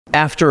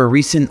After a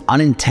recent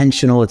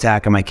unintentional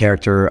attack on my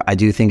character, I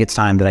do think it's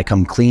time that I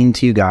come clean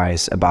to you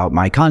guys about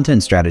my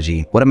content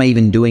strategy. What am I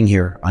even doing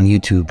here on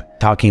YouTube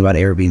talking about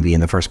Airbnb in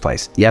the first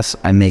place? Yes,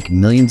 I make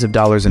millions of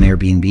dollars on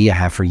Airbnb, I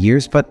have for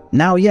years, but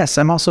now, yes,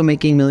 I'm also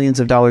making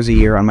millions of dollars a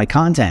year on my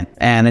content.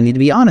 And I need to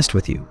be honest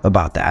with you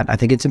about that. I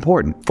think it's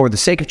important. For the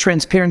sake of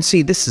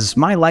transparency, this is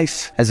my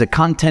life as a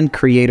content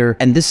creator,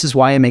 and this is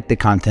why I make the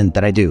content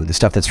that I do, the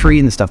stuff that's free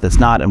and the stuff that's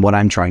not, and what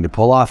I'm trying to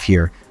pull off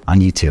here on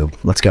YouTube.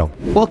 Let's go.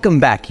 Welcome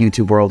back,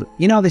 YouTube world.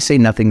 You know, they say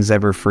nothing's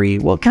ever free.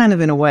 Well, kind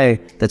of in a way,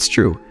 that's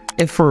true.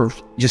 If for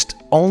just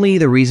only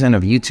the reason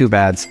of YouTube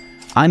ads,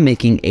 I'm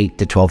making $8,000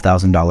 to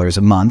 $12,000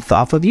 a month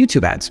off of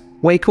YouTube ads.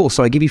 Way cool.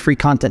 So I give you free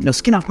content, no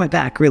skin off my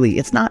back, really.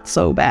 It's not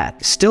so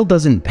bad. Still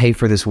doesn't pay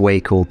for this way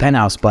cool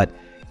penthouse, but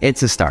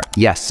it's a start.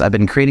 Yes, I've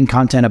been creating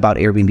content about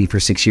Airbnb for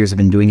 6 years. I've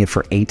been doing it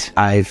for 8.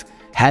 I've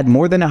had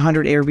more than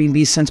 100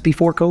 Airbnbs since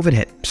before COVID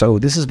hit. So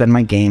this has been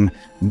my game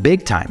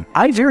big time.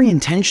 I very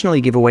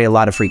intentionally give away a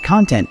lot of free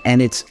content, and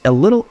it's a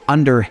little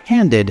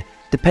underhanded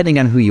depending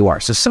on who you are.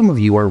 So some of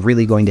you are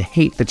really going to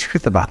hate the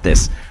truth about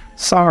this.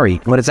 Sorry,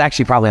 but it's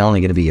actually probably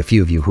only going to be a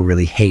few of you who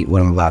really hate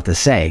what I'm about to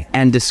say.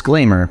 And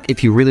disclaimer,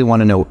 if you really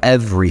want to know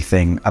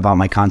everything about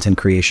my content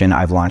creation,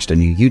 I've launched a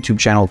new YouTube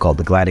channel called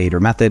The Gladiator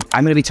Method.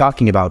 I'm going to be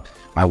talking about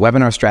my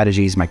webinar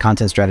strategies, my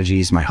content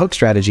strategies, my hook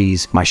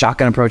strategies, my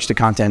shotgun approach to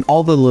content,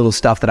 all the little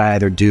stuff that I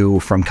either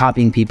do from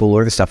copying people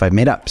or the stuff I've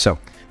made up. So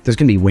there's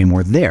going to be way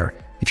more there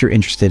if you're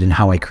interested in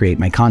how I create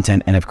my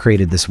content, and I've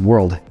created this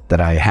world that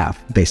I have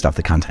based off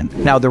the content.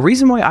 Now, the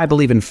reason why I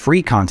believe in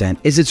free content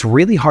is it's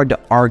really hard to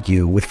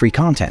argue with free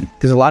content.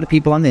 There's a lot of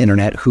people on the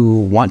internet who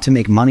want to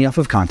make money off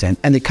of content,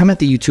 and they come at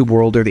the YouTube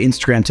world or the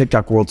Instagram,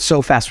 TikTok world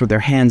so fast with their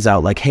hands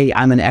out like, hey,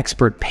 I'm an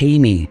expert, pay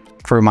me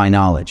for my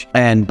knowledge.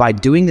 And by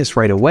doing this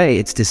right away,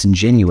 it's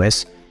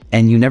disingenuous,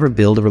 and you never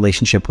build a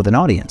relationship with an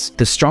audience.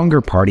 The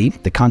stronger party,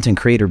 the content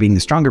creator being the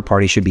stronger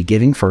party, should be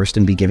giving first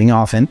and be giving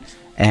often,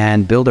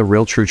 and build a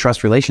real true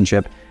trust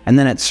relationship. And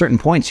then at certain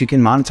points, you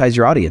can monetize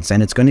your audience,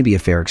 and it's going to be a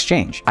fair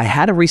exchange. I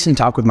had a recent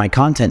talk with my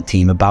content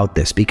team about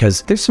this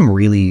because there's some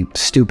really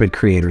stupid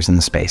creators in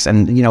the space.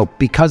 And, you know,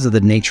 because of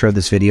the nature of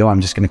this video,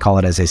 I'm just going to call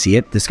it as I see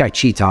it. This guy,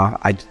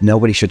 Cheetah,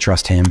 nobody should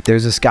trust him.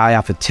 There's this guy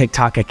off of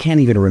TikTok. I can't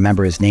even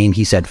remember his name.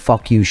 He said,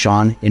 "Fuck you,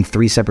 Sean," in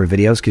 3 separate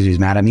videos because he was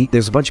mad at me.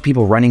 There's a bunch of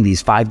people running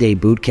these 5-day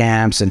boot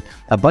camps and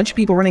a bunch of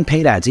people running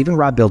paid ads. Even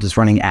Rob Build is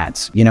running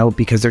ads, you know,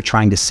 because they're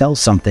trying to sell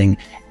something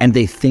and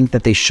they think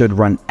that they should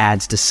run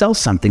ads to sell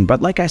something.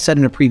 But like I said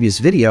in a previous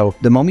video,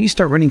 the moment you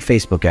start running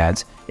Facebook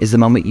ads is the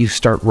moment you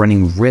start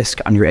running risk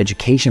on your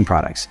education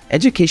products.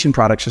 Education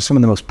products are some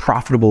of the most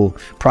profitable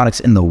products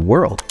in the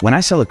world. When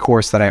I sell a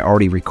course that I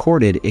already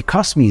recorded, it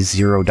costs me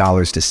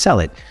 $0 to sell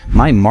it.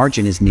 My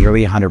margin is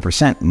nearly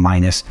 100%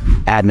 minus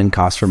admin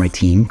costs for my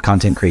team,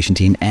 content creation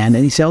team, and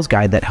any sales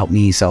guy that helped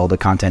me sell the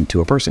content to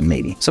a person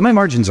maybe. So my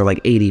margins are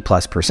like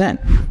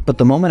 80+%. But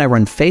the moment I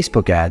run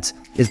Facebook ads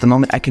is the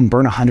moment I can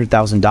burn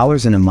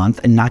 $100,000 in a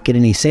month and not get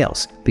any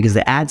sales because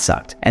the ad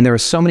sucked. And there are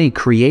so many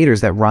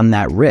creators that run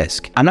that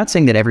risk. I'm not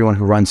saying that everyone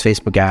who runs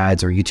Facebook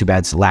ads or YouTube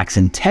ads lacks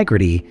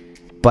integrity,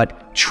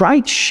 but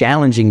try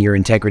challenging your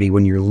integrity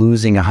when you're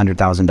losing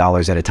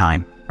 $100,000 at a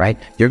time, right?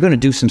 You're going to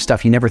do some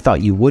stuff you never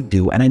thought you would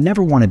do. And I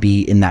never want to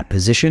be in that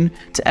position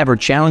to ever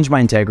challenge my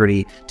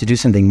integrity, to do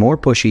something more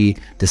pushy,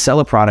 to sell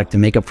a product to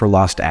make up for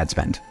lost ad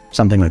spend.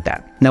 Something like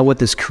that. Now, what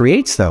this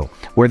creates though,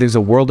 where there's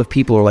a world of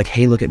people who are like,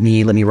 hey, look at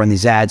me, let me run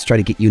these ads, try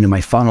to get you into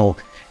my funnel,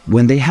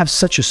 when they have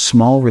such a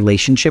small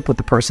relationship with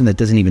the person that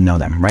doesn't even know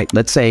them, right?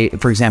 Let's say,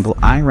 for example,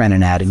 I ran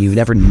an ad and you've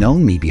never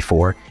known me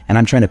before, and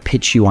I'm trying to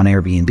pitch you on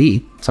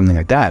Airbnb, something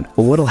like that.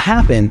 Well, what'll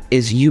happen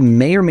is you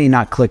may or may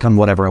not click on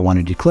whatever I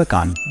wanted you to click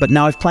on. But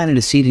now I've planted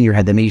a seed in your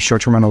head that maybe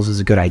short-term rentals is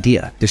a good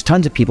idea. There's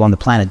tons of people on the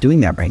planet doing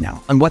that right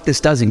now. And what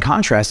this does in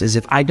contrast is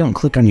if I don't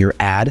click on your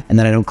ad and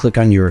then I don't click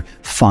on your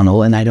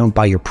funnel and I don't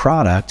buy your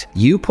product,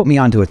 you put me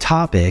onto a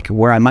topic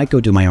where I might go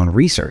do my own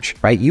research,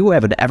 right? You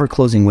have an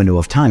ever-closing window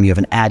of time. You have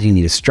an ad you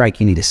need to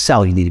strike, you need to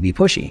sell, you need to be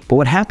pushy. But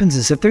what happens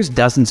is if there's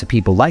dozens of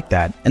people like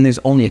that and there's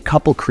only a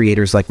couple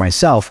creators like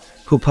myself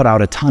who put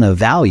out a ton of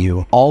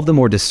value, all the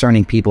more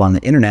discerning people on the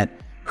internet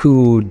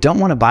who don't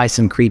want to buy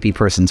some creepy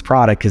person's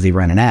product because they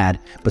ran an ad,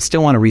 but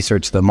still want to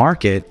research the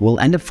market, will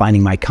end up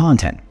finding my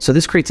content. So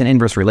this creates an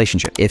inverse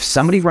relationship. If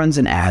somebody runs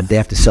an ad, they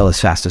have to sell as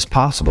fast as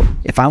possible.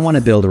 If I want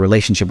to build a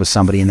relationship with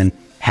somebody and then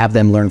have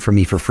them learn from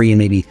me for free and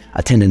maybe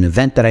attend an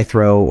event that I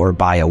throw or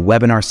buy a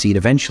webinar seat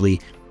eventually,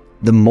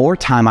 the more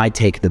time I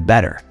take, the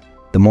better.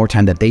 The more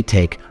time that they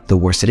take, the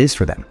worse it is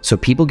for them. So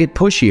people get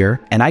pushier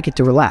and I get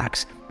to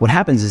relax. What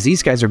happens is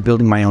these guys are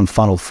building my own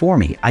funnel for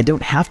me. I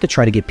don't have to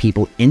try to get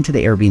people into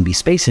the Airbnb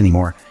space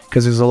anymore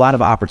because there's a lot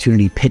of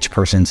opportunity pitch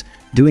persons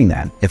doing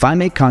that. If I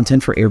make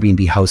content for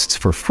Airbnb hosts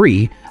for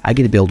free, I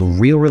get to build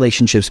real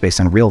relationships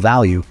based on real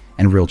value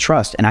and real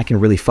trust, and I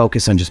can really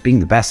focus on just being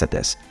the best at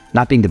this,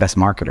 not being the best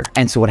marketer.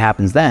 And so what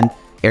happens then,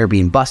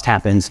 Airbnb bust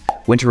happens,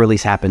 winter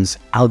release happens,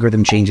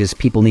 algorithm changes,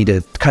 people need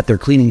to cut their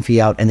cleaning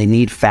fee out and they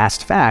need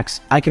fast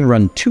facts. I can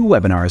run 2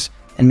 webinars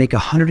and make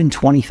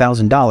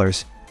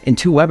 $120,000 in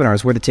 2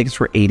 webinars where the tickets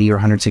were 80 or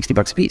 160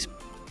 bucks a piece.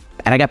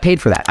 And I got paid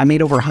for that. I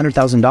made over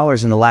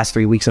 $100,000 in the last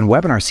 3 weeks on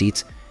webinar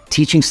seats,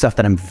 teaching stuff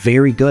that I'm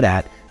very good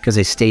at because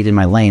I stayed in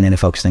my lane and I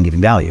focused on giving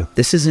value.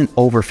 This isn't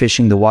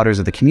overfishing the waters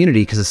of the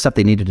community because it's stuff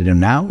they needed to do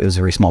now. It was a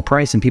very small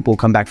price and people will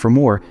come back for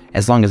more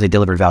as long as they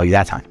delivered value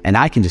that time. And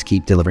I can just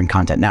keep delivering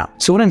content now.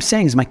 So what I'm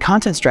saying is my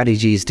content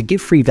strategy is to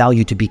give free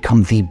value to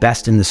become the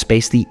best in the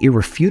space, the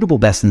irrefutable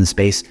best in the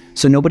space,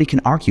 so nobody can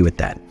argue with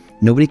that.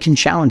 Nobody can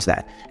challenge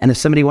that. And if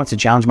somebody wants to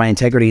challenge my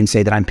integrity and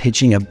say that I'm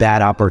pitching a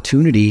bad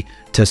opportunity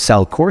to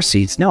sell course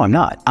seats, no, I'm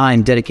not.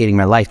 I'm dedicating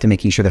my life to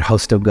making sure that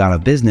HostHub got out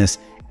of business.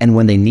 And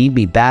when they need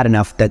me bad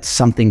enough that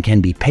something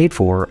can be paid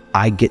for,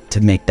 I get to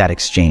make that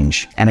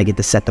exchange and I get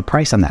to set the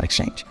price on that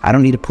exchange. I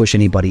don't need to push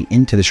anybody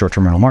into the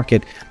short-term rental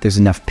market. There's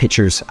enough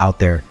pitchers out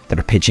there that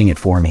are pitching it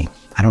for me.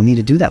 I don't need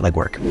to do that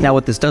legwork. Now,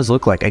 what this does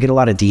look like, I get a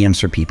lot of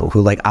DMs from people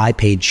who like, I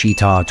paid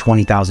Cheetah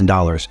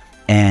 $20,000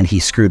 and he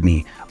screwed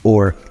me,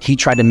 or he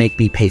tried to make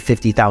me pay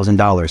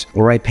 $50,000,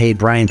 or I paid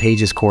Brian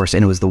Page's course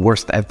and it was the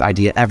worst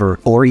idea ever,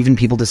 or even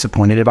people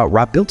disappointed about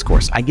Rob Build's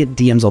course. I get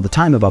DMs all the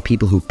time about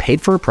people who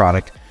paid for a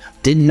product,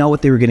 didn't know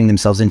what they were getting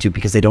themselves into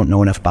because they don't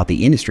know enough about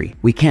the industry.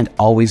 We can't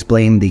always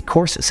blame the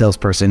course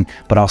salesperson,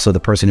 but also the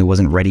person who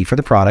wasn't ready for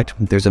the product.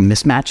 There's a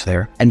mismatch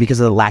there. And because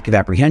of the lack of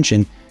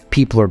apprehension,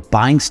 people are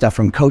buying stuff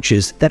from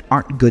coaches that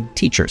aren't good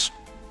teachers.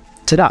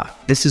 Ta-da,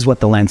 this is what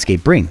the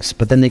landscape brings.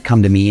 But then they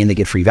come to me and they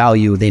get free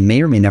value. They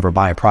may or may never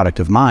buy a product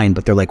of mine,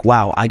 but they're like,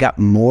 wow, I got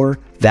more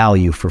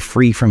value for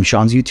free from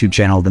Sean's YouTube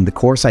channel than the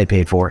course I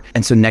paid for.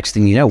 And so next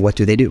thing you know, what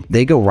do?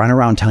 They go run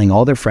around telling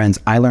all their friends,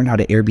 I learned how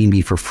to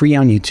Airbnb for free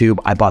on YouTube.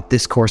 I bought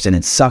this course and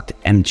it sucked,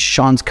 and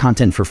Sean's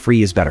content for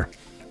free is better.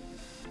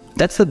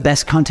 That's the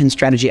best content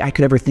strategy I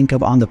could ever think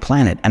of on the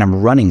planet, and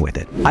I'm running with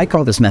it. I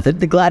call this method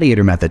the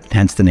Gladiator method,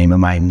 hence the name of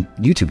my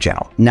YouTube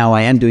channel. Now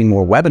I am doing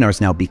more webinars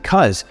now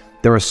because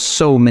there are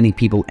so many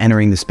people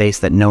entering the space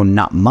that know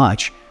not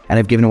much, and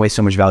I've given away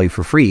so much value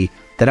for free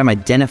that I'm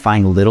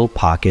identifying little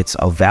pockets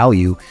of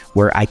value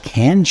where I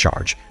can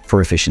charge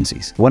for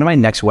efficiencies. One of my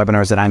next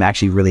webinars that I'm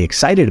actually really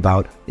excited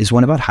about is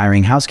one about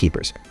hiring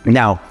housekeepers.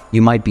 Now,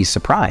 you might be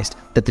surprised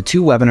that the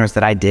 2 webinars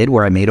that I did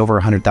where I made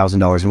over $100,000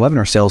 in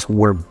webinar sales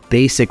were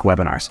basic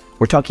webinars.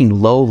 We're talking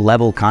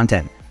low-level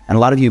content. And a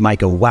lot of you might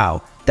go,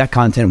 wow, that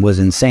content was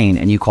insane,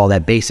 and you call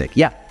that basic.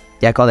 Yeah,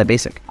 I call that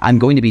basic. I'm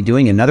going to be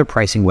doing another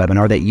pricing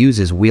webinar that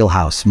uses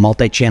Wheelhouse,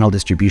 multi-channel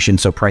distribution,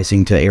 so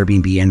pricing to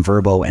Airbnb and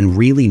VRBO and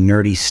really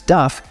nerdy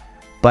stuff,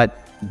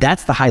 but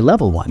that's the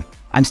high-level one.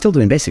 I'm still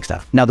doing basic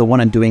stuff. Now, the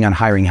one I'm doing on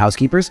hiring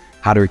housekeepers,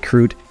 how to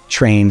recruit,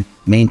 train,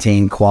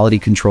 maintain, quality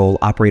control,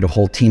 operate a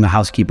whole team of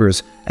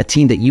housekeepers, a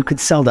team that you could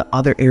sell to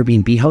other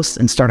Airbnb hosts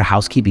and start a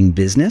housekeeping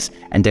business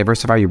and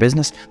diversify your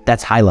business,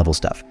 that's high-level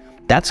stuff.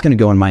 That's going to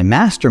go in my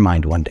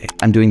mastermind one day.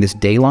 I'm doing this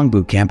day-long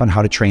boot camp on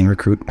how to train,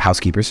 recruit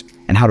housekeepers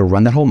and how to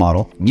run that whole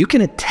model. You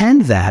can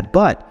attend that,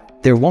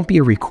 but there won't be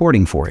a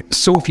recording for it.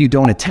 So if you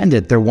don't attend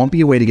it, there won't be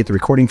a way to get the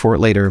recording for it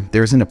later.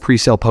 There isn't a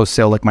pre-sale,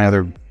 post-sale like my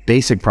other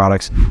basic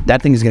products.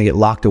 That thing is going to get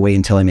locked away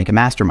until I make a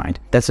mastermind.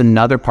 That's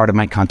another part of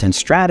my content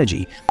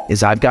strategy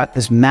is I've got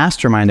this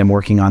mastermind I'm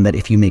working on that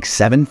if you make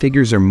 7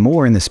 figures or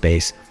more in the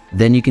space,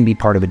 then you can be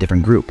part of a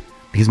different group.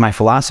 Because my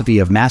philosophy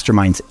of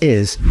masterminds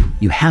is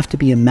you have to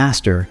be a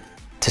master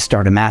to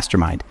start a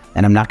mastermind.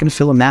 And I'm not going to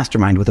fill a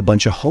mastermind with a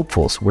bunch of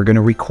hopefuls. We're going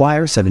to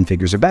require 7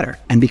 figures or better.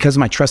 And because of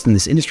my trust in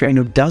this industry, I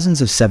know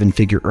dozens of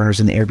 7-figure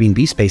earners in the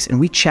Airbnb space, and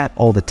we chat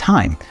all the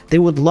time. They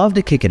would love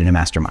to kick it in a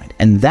mastermind.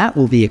 And that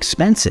will be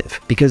expensive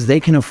because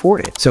they can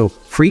afford it. So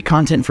free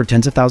content for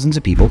tens of thousands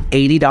of people,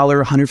 $80,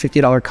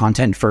 $150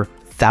 content for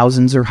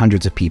thousands or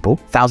hundreds of people,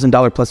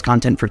 $1,000 plus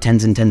content for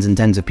tens and tens and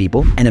tens of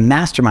people, and a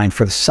mastermind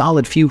for the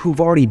solid few who've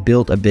already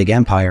built a big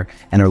empire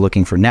and are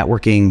looking for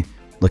networking,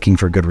 looking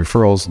for good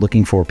referrals,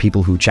 looking for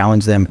people who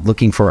challenge them,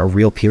 looking for a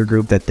real peer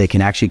group that they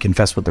can actually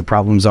confess what their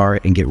problems are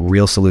and get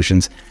real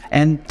solutions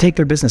and take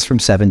their business from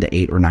 7 to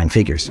 8 or 9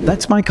 figures.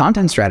 That's my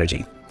content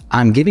strategy.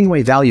 I'm giving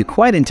away value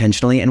quite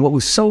intentionally. And what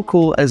was so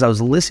cool is I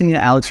was listening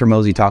to Alex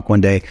Hormozi talk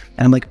one day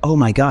and I'm like, oh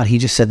my God, he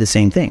just said the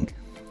same thing.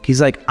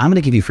 He's like, I'm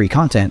going to give you free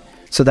content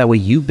so that way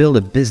you build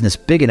a business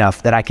big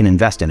enough that I can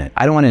invest in it.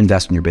 I don't want to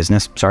invest in your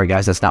business. Sorry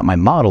guys, that's not my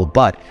model,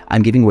 but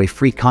I'm giving away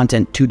free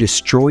content to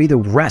destroy the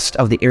rest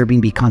of the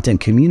Airbnb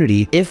content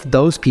community if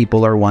those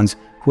people are ones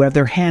who have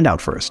their hand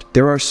out first.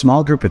 There are a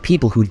small group of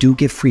people who do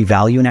give free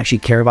value and actually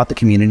care about the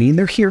community, and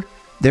they're here,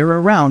 they're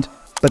around,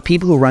 but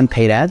people who run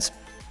paid ads,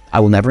 I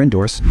will never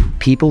endorse.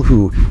 People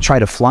who try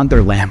to flaunt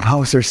their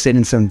Lambos or sit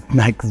in some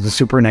like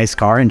super nice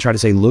car and try to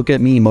say, look at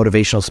me,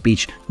 motivational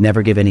speech,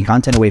 never give any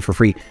content away for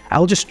free. I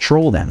will just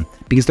troll them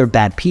because they're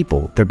bad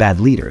people, they're bad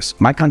leaders.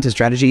 My content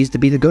strategy is to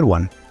be the good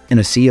one in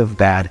a sea of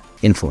bad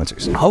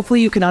influencers. Hopefully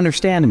you can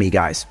understand me,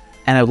 guys.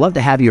 And I'd love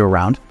to have you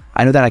around.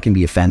 I know that I can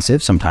be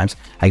offensive sometimes.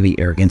 I can be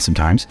arrogant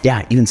sometimes.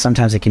 Yeah, even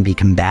sometimes I can be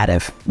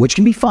combative, which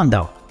can be fun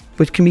though.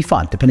 Which can be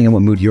fun depending on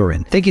what mood you're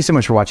in. Thank you so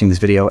much for watching this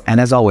video. And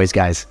as always,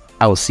 guys,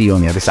 I will see you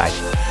on the other side.